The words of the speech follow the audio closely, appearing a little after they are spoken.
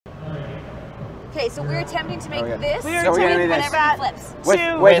Okay, so we're attempting to make this. We're attempting whenever he flips.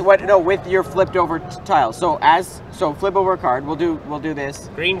 With your flipped over tiles. So flip over a card. We'll do this.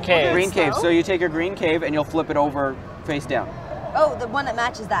 Green cave. Green cave. So you take your green cave and you'll flip it over face down. Oh, the one that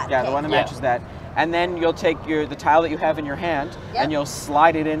matches that. Yeah, okay. the one that matches that. And then you'll take the tile that you have in your hand and you'll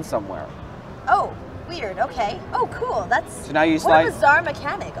slide it in somewhere. Oh, weird. Okay. Oh, cool. That's so now you slide. What a bizarre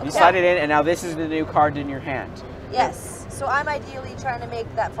mechanic. Okay. You slide it in, and now this is the new card in your hand. Yes. So I'm ideally trying to make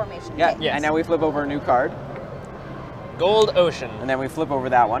that formation. Yeah. Okay. Yes. And now we flip over a new card. Gold Ocean. And then we flip over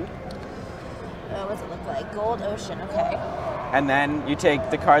that one. What does it look like? Gold Ocean. Okay. And then you take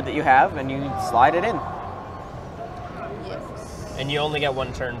the card that you have and you slide it in. Yes. And you only get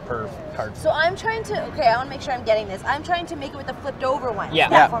one turn per card. So I'm trying to. Okay, I want to make sure I'm getting this. I'm trying to make it with the flipped over one. Yeah.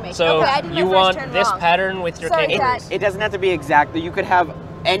 That formation. So okay, I did you my want first turn this wrong. pattern with your Sorry, kangaroos. It doesn't have to be exact. You could have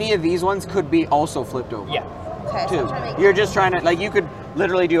any of these ones could be also flipped over. Yeah. Okay, so I'm trying to make You're just trying to, like, you could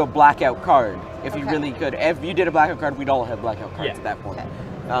literally do a blackout card if you really could. If you did a blackout card, we'd all have blackout cards at that point.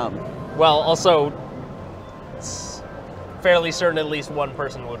 Okay. Well, also, it's fairly certain at least one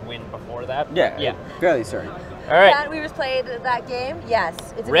person would win before that. Yeah. Fairly certain. All right. We just played that game. Yes.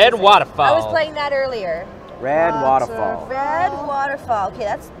 It's Red amazing. Waterfall. I was playing that earlier. Red Waterfall. Red Waterfall. Okay,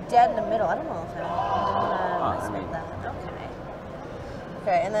 that's dead in the middle. I don't know if I want that. Okay.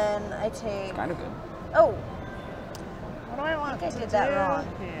 Okay, and then I take. It's kind of good. Oh. What do I want? I think I did that wrong.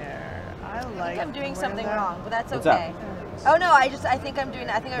 Here. I think I'm doing something wrong, but that's What's okay. up? Oh no, I think I'm doing.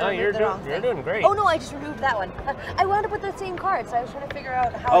 I think I removed the wrong thing. You're doing great. Oh no, I just removed that one. I wound up with the same card, so I was trying to figure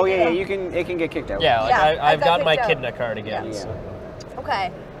out how. Oh yeah, it can get kicked out. Yeah, like I've got my kicked out. Kidna card again. Yeah. So.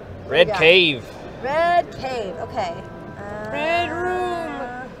 Okay. Red Cave. Red Cave. Okay. Red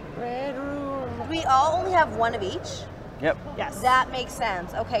Room. Red Room. We all only have one of each. Yep. Yes. That makes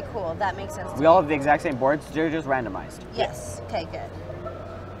sense. Okay, cool. That makes sense. We all have the exact same boards. They're just randomized. Yes. Okay, good.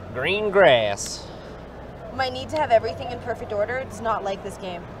 Green grass. Might need to have everything in perfect order. It's not like this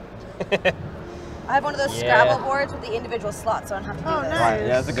game. I have one of those Scrabble boards with the individual slots, so I don't have to do this. Right.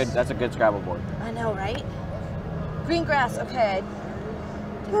 Yeah, that's a good Scrabble board. I know, right? Green grass. Okay.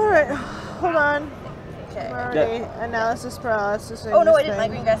 All right. Hold on. Okay. Already analysis paralysis. Oh no, I didn't. My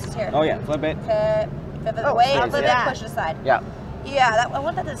green grass is here. Oh yeah, flip it. Okay. Flip it away. nice, Flip it. Push it aside. Yeah. Yeah. I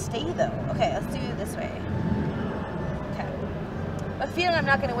want that to stay though. Okay, let's do it this way. Okay. I'm feeling I'm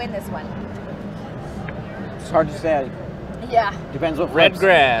not going to win this one. It's hard to say. Yeah. Depends what Red flips.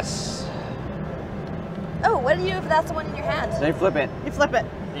 grass. Oh, what do you do if that's the one in your hand? Then flip it. You flip it.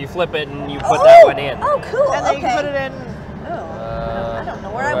 You flip it and you put that one in. Oh, cool. And then okay. you put it in. Oh, I don't know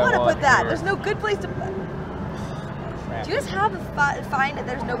where I want to put that. There's no good place to put. Do you guys have find that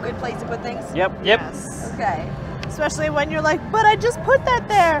there's no good place to put things? Yep. Yes. Okay. Especially when you're like, but I just put that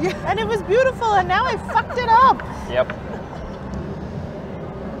there, and it was beautiful, and now I fucked it up. Yep.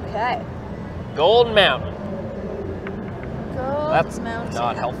 Okay. Gold Mountain. Gold That's Mountain.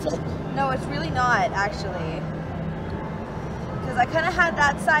 not helpful. No, it's really not, actually. Because I kind of had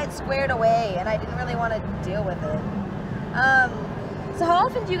that side squared away, and I didn't really want to deal with it. So how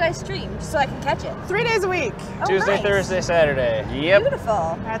often do you guys stream, just so I can catch it? 3 days a week. Oh, Tuesday, nice. Thursday, Saturday. Yep.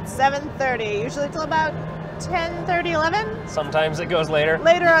 Beautiful. At 7:30, usually till about 10:30, 11. Sometimes it goes later.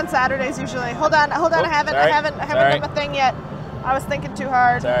 Later on Saturdays, usually. Hold on. Oh, I haven't done my thing yet. I was thinking too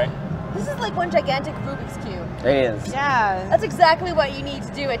hard. Sorry. This is like one gigantic Rubik's Cube. It is. Yeah. That's exactly what you need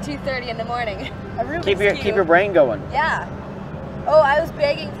to do at 2:30 in the morning. A Rubik's Cube. Keep your brain going. Yeah. Oh, I was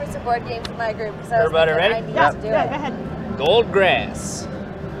begging for some board games in my group because I was Everybody thinking ready? I need Yeah, to do yeah, it. go ahead. Gold grass.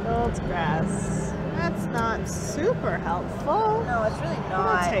 Gold grass. That's not super helpful. No, it's really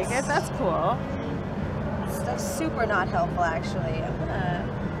not. I'll take it. That's cool. That's super not helpful, actually. I'm gonna.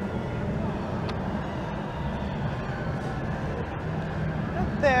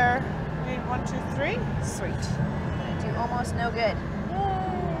 Up there. Need 1, 2, 3. Sweet. I do almost no good.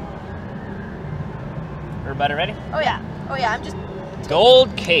 Everybody ready? Oh yeah. Oh yeah. I'm just.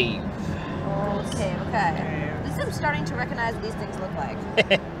 Gold Cave. Gold cave. Okay. I'm starting to recognize what these things look like.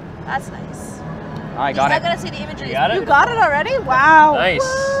 That's nice. I got I it. gotta see the imagery. You got it? You got it already? Wow. Nice.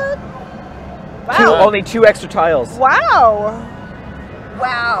 What? Wow. Only 2 extra tiles. Wow.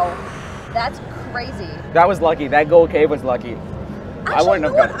 Wow. That's crazy. That was lucky. That gold cave was lucky. Actually, I wouldn't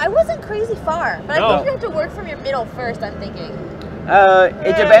have got it. I wasn't crazy far, but No. I think you have to work from your middle first, I'm thinking.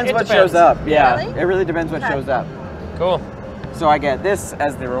 It depends it what depends. shows up. Yeah. Really? It really depends what Okay. shows up. Cool. So I get this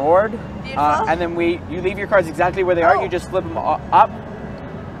as the reward. Beautiful. And then you leave your cards exactly where they are. Oh. You just flip them up.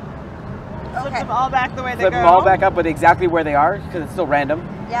 Flip Okay. them all back the way they Flip go. them all back up with exactly where they are because it's still random.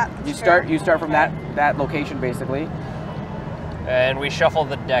 Yeah. You sure. start from that location basically. And we shuffle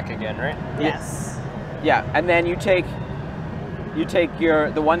the deck again, right? Yes. Yeah, and then you take you take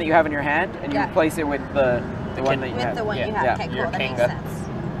the one that you have in your hand and you replace it with the one that you have. With the one you have. Yeah. Okay, cool. Your That makes Kinga.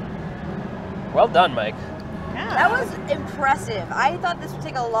 sense. Well done, Mike. Yeah. That was impressive. I thought this would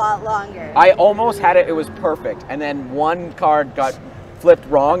take a lot longer. I almost had it. It was perfect, and then one card got flipped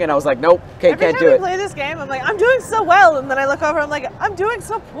wrong, and I was like, nope, okay, Every can't time do we it. play this game, I'm like, I'm doing so well, and then I look over, I'm like, I'm doing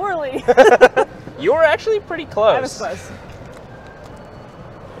so poorly. You were actually pretty close. I was close.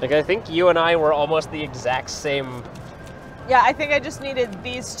 Like, I think you and I were almost the exact same. Yeah, I think I just needed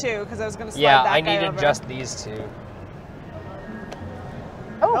these two because I was going to slide Yeah, that I guy needed over. just these two.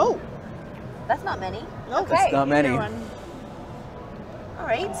 Oh, That's not many. Nope. Okay. Not many. either one. All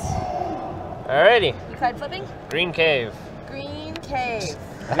right. Alrighty, You tried flipping? Green Cave. Green cave.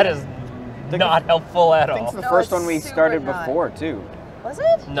 That is not helpful at I think all. it's the No, first it's one we super started not. before, too. Was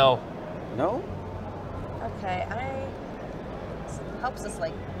it? No. No? Okay, this helps us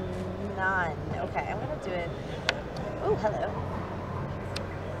like none. Okay, I'm gonna do it. Oh, hello.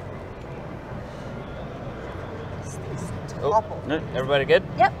 This thing's toppled. No. Everybody good?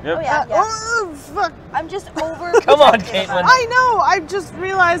 Yep. Yep. Oh yeah. Oh, fuck. I'm just over. Come on, Caitlin. I know, I just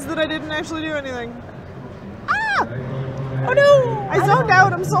realized that I didn't actually do anything. Ah! Oh no! I zoned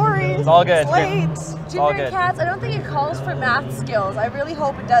out, I'm sorry. It's all good. It's late. all Ginger good. cats. I don't think it calls for math skills. I really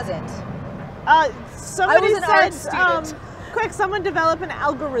hope it doesn't. Somebody an art said, student. quick, someone develop an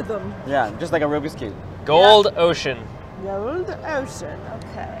algorithm. Yeah, just like a Rubik's Cube. Gold Ocean. Gold Ocean.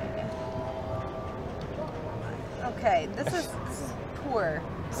 Okay. Okay. This is poor.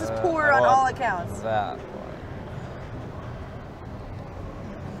 This is poor on all accounts. That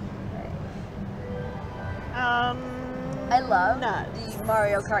I love nuts. the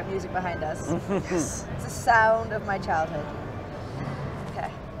Mario Kart music behind us. It's the sound of my childhood. Okay.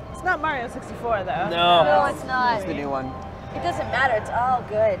 It's not Mario 64 though. No, it's not. It's the new one. It doesn't matter. It's all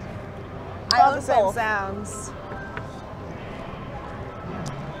good. All I the same own both. sounds.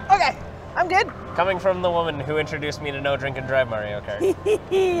 Okay, I'm good. Coming from the woman who introduced me to No Drink and Drive Mario Kart.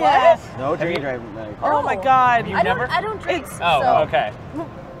 Yeah. No drinking driving. Like, Oh my god. You I never? don't drink. Oh, so okay.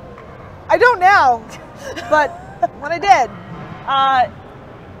 I don't now, but when I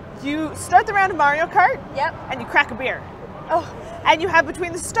did, you start the round of Mario Kart Yep. and you crack a beer. Oh. And you have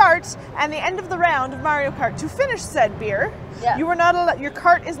between the start and the end of the round of Mario Kart to finish said beer. Yeah. You were not your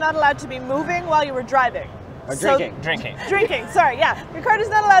cart is not allowed to be moving while you were driving. or So- drinking. Drinking. Drinking, sorry, yeah. Your cart is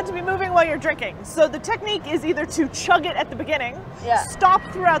not allowed to be moving while you're drinking. So the technique is either to chug it at the beginning, Yeah. stop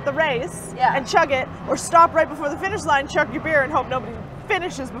throughout the race Yeah. and chug it, or stop right before the finish line, chug your beer and hope nobody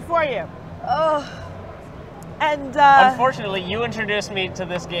finishes before you. Oh. And Unfortunately, you introduced me to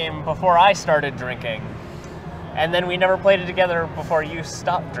this game before I started drinking. And then we never played it together before you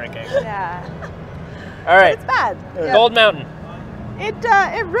stopped drinking. yeah, All right. it's bad. Gold Mountain.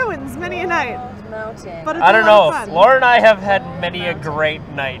 It ruins many a night, Gold Mountain. but it's I don't a know. lot of fun. Laura and I have had many a great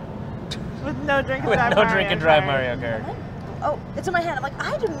night With no drink and with drive No Mario Drink and Drive Kart. Mario Kart. Oh, it's in my hand. I'm like,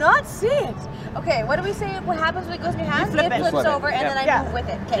 I do not see it. Okay, what do we say? What happens when it goes in your hand? flip it it. flips Flip it. over, and Yeah. then I Yeah. move with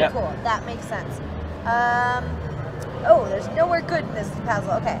it. Okay, Yeah. cool. That makes sense. Oh, there's nowhere good in this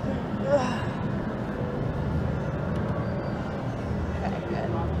puzzle. Okay. Okay, good.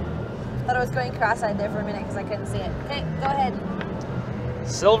 Thought I was going cross-eyed there for a minute because I couldn't see it. Okay, go ahead.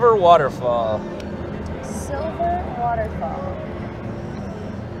 Silver Waterfall. Silver waterfall.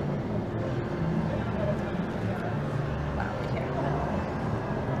 Wow, here.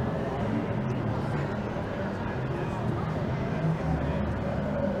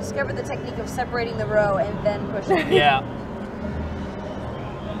 Discovered the technique of separating the row and then pushing. Yeah.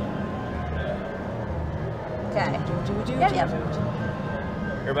 Okay. Yep, yep.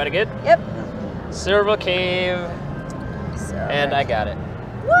 Everybody good? Yep. Silver Cave. So, And I got it.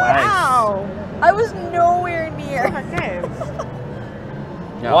 Wow. I was nowhere near. Okay.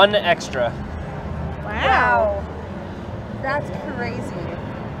 Yeah. One extra. Wow. That's crazy.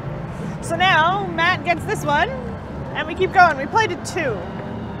 So now Matt gets this one, and we keep going. We played it 2.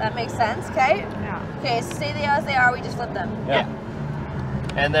 That makes sense, okay? Yeah. Okay, so stay as they are, we just flip them. Yeah.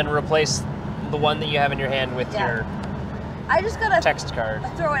 And then replace the one that you have in your hand with Yeah. your I just gotta text card.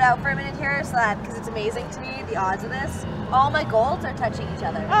 throw it out for a minute here so that, because it's amazing to me, the odds of this. All my golds are touching each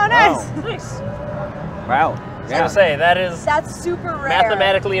other. Oh, nice. Nice. Wow. I was Yeah. gonna say, that is That's super rare.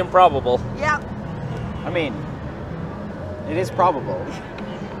 mathematically improbable. Yeah. I mean, it is probable.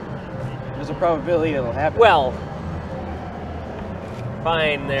 There's a probability it'll happen. Well,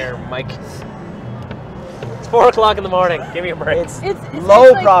 fine there, Mike. It's 4 o'clock in the morning. Give me a break. it's It's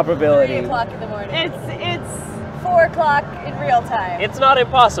low like probability. 3 o'clock in the morning. It's 4 o'clock in real time. It's not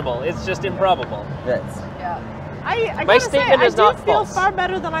impossible. It's just improbable. Yes. Yeah. I My gotta statement say, is I not do feel false. far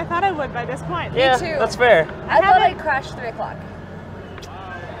better than I thought I would by this point. Yeah, too. that's fair. I thought haven't- I'd crash 3 o'clock.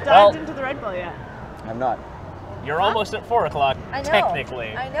 dived into the Red Bull yet. I'm not. You're almost at 4 o'clock, I know. technically.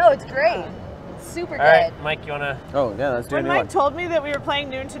 I know, it's great. It's super All right, good. Mike, you wanna? Oh, yeah, let's do a When new Mike one. told me that we were playing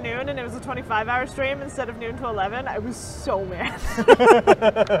noon to noon and it was a 25-hour stream instead of noon to 11, I was so mad.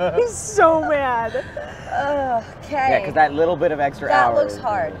 I was so mad. Okay. Yeah, because that little bit of extra That hour. looks is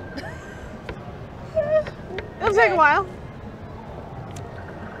hard. It'll take a while.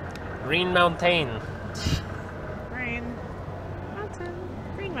 Green Mountain. Green Mountain.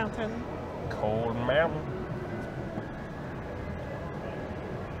 Green Mountain. Cold Mountain.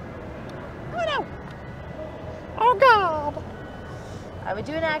 Oh no! Oh God! I would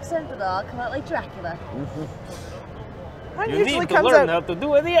do an accent, but I'll come out like Dracula. Mine You usually need to comes learn out. how to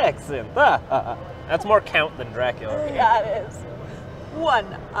do the accent. That's more count than Dracula. Yeah, it is. One.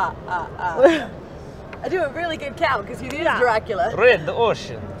 I do a really good count because he is Yeah. Dracula. Red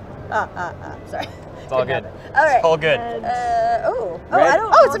Ocean. Sorry. It's all good. All right. It's all good. Red- I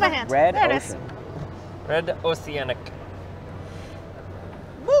don't. Oh, it's in my hand. Red There it is. Ocean. Red Oceanic.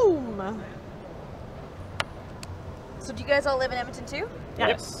 Boom! So do you guys all live in Edmonton too?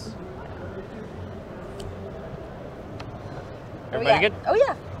 Yes. Where we Everybody at? good? Oh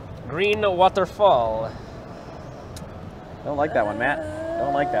yeah. Green Waterfall. Don't like that one, Matt.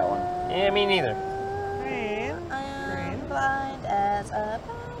 Don't like that one. Yeah, me neither. Green. I'm blind as a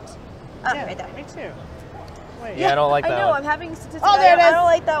bat. Ah, Yeah, right there. me too. Wait. Yeah, I don't like I that know. one. I'm having statistics. Oh, there it I is. don't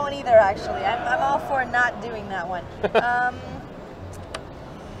like that one either. Actually, I'm all for not doing that one.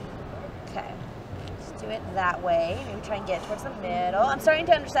 Okay. Let's do it that way. Maybe try and get towards the middle. I'm starting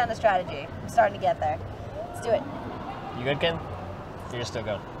to understand the strategy. I'm starting to get there. Let's do it. You good, Ken? You're still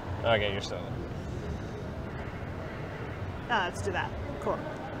going. Okay, you're still going. Ah, let's do that. Cool.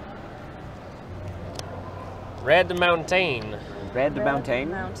 Red Mountain. Red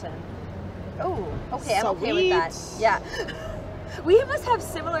Mountain. Mountain. Oh, okay. I'm okay with Sweet. that. Yeah. We must have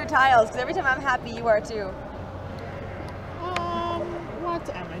similar tiles because every time I'm happy, you are too. What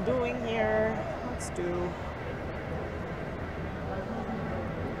am I doing here? Let's do.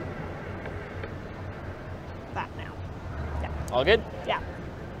 That now. All good? Yeah.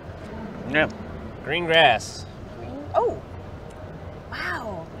 Yeah. Green grass. Oh.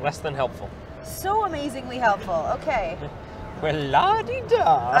 Wow. Less than helpful. So amazingly helpful. Okay. Well,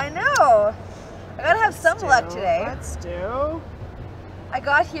 la-di-da. I know. I gotta have some luck today. Let's do. I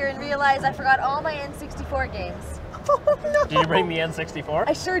got here and realized I forgot all my N64 games. Oh no! Did you bring the N64?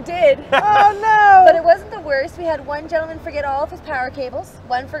 I sure did. Oh no! But it wasn't the worst. We had one gentleman forget all of his power cables.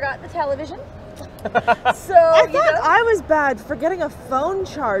 One forgot the television. So, I you thought know, I was bad for getting a phone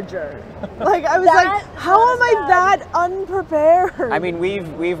charger. Like I was That like, how was am I bad. that unprepared? I mean,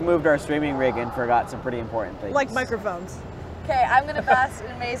 we've moved our streaming rig and forgot some pretty important things. like microphones. okay, I'm gonna bask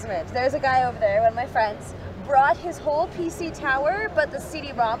in amazement. There's a guy over there, one of my friends, brought his whole PC tower, but the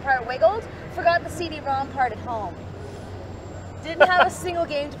CD-ROM part wiggled, forgot the CD-ROM part at home. Didn't have a single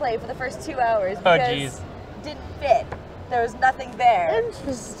game to play for the first 2 hours Oh, because jeez. didn't fit. There was nothing there.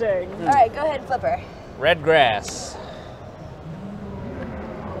 Interesting. All right, go ahead, Flipper. Red grass.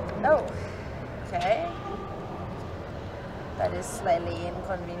 Oh, okay. That is slightly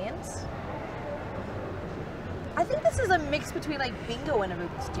inconvenient. I think this is a mix between like bingo and a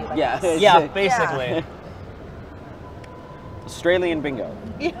Rubik's Cube. I Yeah. guess. Yeah, basically. Australian bingo.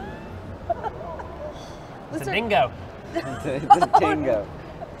 It's a Listen, dingo. It's a dingo.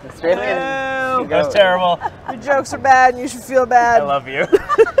 Australian Oh. bingo. That was terrible. Your jokes are bad, and you should feel I bad. love you.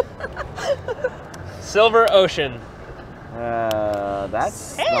 Silver Ocean.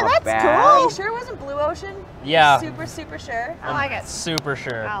 That's Hey, not that's bad. Are you sure it wasn't Blue Ocean? Yeah. Super, super sure. I like it. Super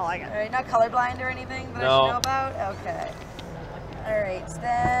sure. I like All it. right, not colorblind or anything that I No. should know about? Okay. All right,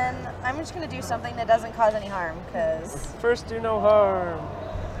 then I'm just going to do something that doesn't cause any harm because First, do no harm.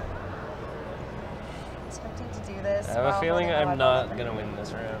 it's tempting to do this. I have a while feeling holding I'm the not weapon. gonna win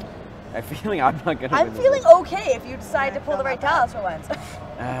this round. I'm feeling I'm not gonna. I'm win this feeling one. okay if you decide to pull the right tiles for once.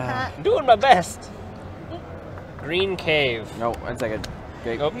 I'm doing my best. Green cave. No, 1 second.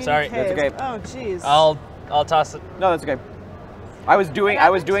 Okay. Oh, sorry. That's okay. Oh, jeez. I'll toss it. No, that's okay. I was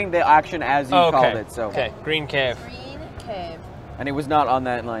doing the action as you Oh, called okay. it, so. Okay, green cave. Green cave. And it was not on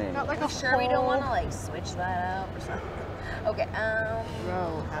that line. Got like Are a you sure we don't whole want to like switch that out or something? Okay.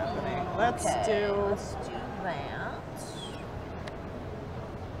 row happening. Let's Okay, do. Let's do that.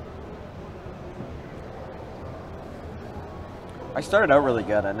 I started out really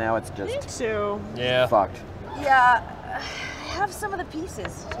good, and now it's Me just too. Yeah. fucked. Yeah, I have some of the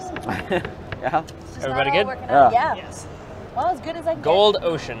pieces. Just, Yeah. it's just Everybody not all good? working out. Yeah. Yeah. Yes. Well, as good as I can. Gold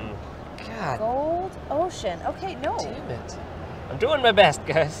Ocean. Get. God Gold Ocean. Okay, no. damn it. I'm doing my best,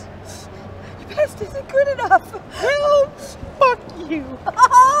 guys. You best isn't good enough. Well, fuck you.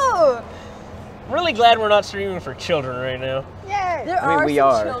 Oh! I'm really glad we're not streaming for children right now. Yay. There I mean, are we some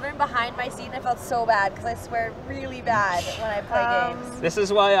are. children behind my seat, and I felt so bad because I swear really bad when I play games. This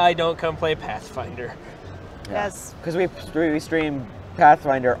is why I don't come play Pathfinder. Yes. Because we stream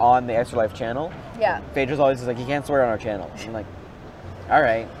Pathfinder on the Extra Life channel. Yeah. Phaedra's always just like, you can't swear on our channel. I'm like, all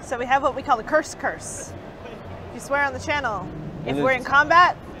right. So we have what we call the curse. If you swear on the channel, if You we're lose. in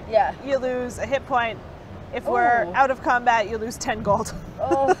combat, Yeah. you lose a hit point. If we're Ooh. out of combat, you lose 10 gold.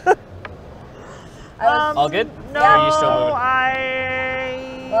 Oh. I was, All good? No, Or are you still moving?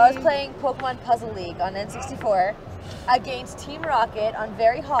 well, I was playing Pokemon Puzzle League on N64 against Team Rocket on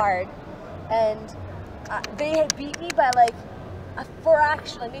very hard, and they had beat me by like a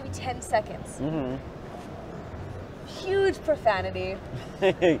fraction, like maybe 10 seconds. Mm-hmm. Huge profanity.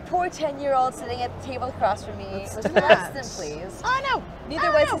 Poor 10-year-old sitting at the table across from me was that? less than pleased. Oh no! Neither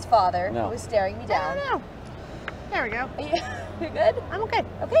Oh, was no. his father, No. who was staring me down. Oh no! There we go. Are you you good? I'm okay.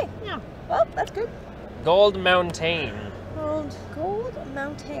 Okay. Yeah. Well, that's good. Gold Mountain. Gold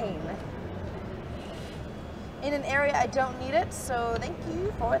Mountain. In an area I don't need it, so thank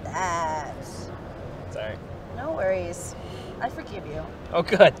you for that. Sorry. No worries. I forgive you. Oh,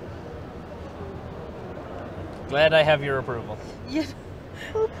 good. Glad I have your approval.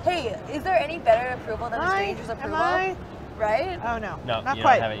 Hey, is there any better approval than a stranger's approval? Right? Oh no. No, not you don't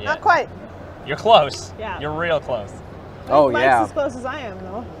quite. have it yet. Not quite. You're close. Yeah. You're real close. Oh, Mike's yeah. as close as I am,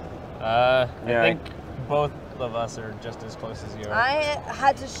 though. I Yeah. think both of us are just as close as you are. I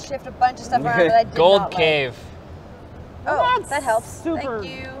had to shift a bunch of stuff around that I did Gold not Cave. Like. Oh, That's that helps. super Thank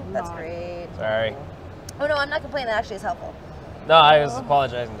you. That's not. great. Sorry. Oh no, I'm not complaining. That actually is helpful. No, I was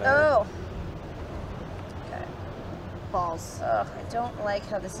apologizing to her. Oh. Okay. Balls. Ugh, I don't like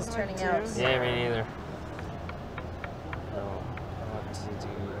how this is What do I turning do? out. Yeah, me neither. Oh, I want to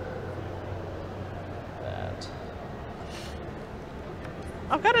do that.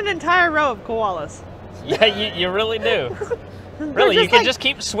 I've got an entire row of koalas. Yeah, you really do. Really, you just can like- just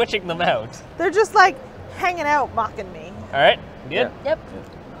keep switching them out. They're just like hanging out, mocking me. All right, good. Yep.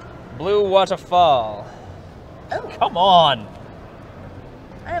 Blue waterfall. Oh. Come on.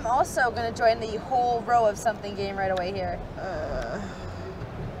 I am also going to join the whole row of something game right away here.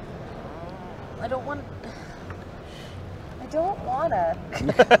 I don't want. I don't wanna.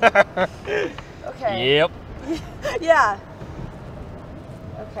 Okay. Yep. Yeah.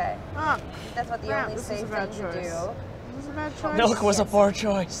 Okay. Ah, That's what the Yeah, only this is safe a thing bad to choice. do. this is a bad choice. Milk was a poor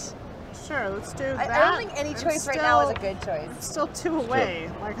choice. Sure, let's do I that. don't think any I'm choice right now is a still- good choice. I'm still 2 away.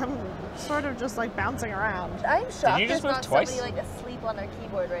 Like, I'm sort of just like bouncing around. I'm shocked you just there's move not twice? somebody like asleep on their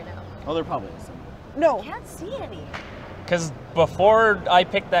keyboard right now. Oh, there probably is some. No. I can't see any. Because before I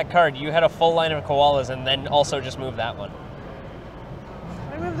picked that card, you had a full line of koalas and then also just moved that one.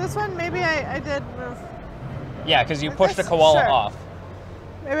 Did I move this one? Maybe I did move. Yeah, because you Like pushed the this? koala Sure. off.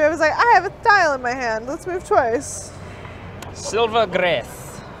 Maybe I was like, I have a tile in my hand. Let's move twice. Silver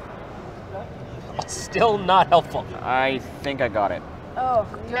Grace. Still not helpful. I think I got it. Oh,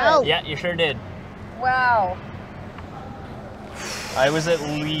 good. No. Yeah, you sure did. Wow. I was at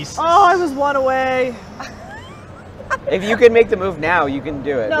least. Oh, I was 1 away. If you can make the move now, you can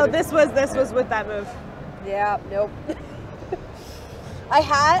do it. No, but if- this was with that move. Yeah, nope. I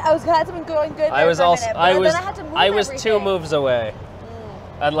had something going good there I was for a also. minute, but I then was. I had to move I was 2 everything. moves away,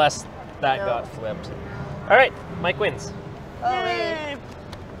 unless that No. got flipped. All right, Mike wins. Oh, wait. Yay.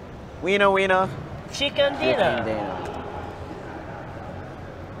 Weena. Chicandina. Dana.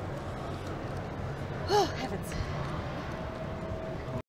 I have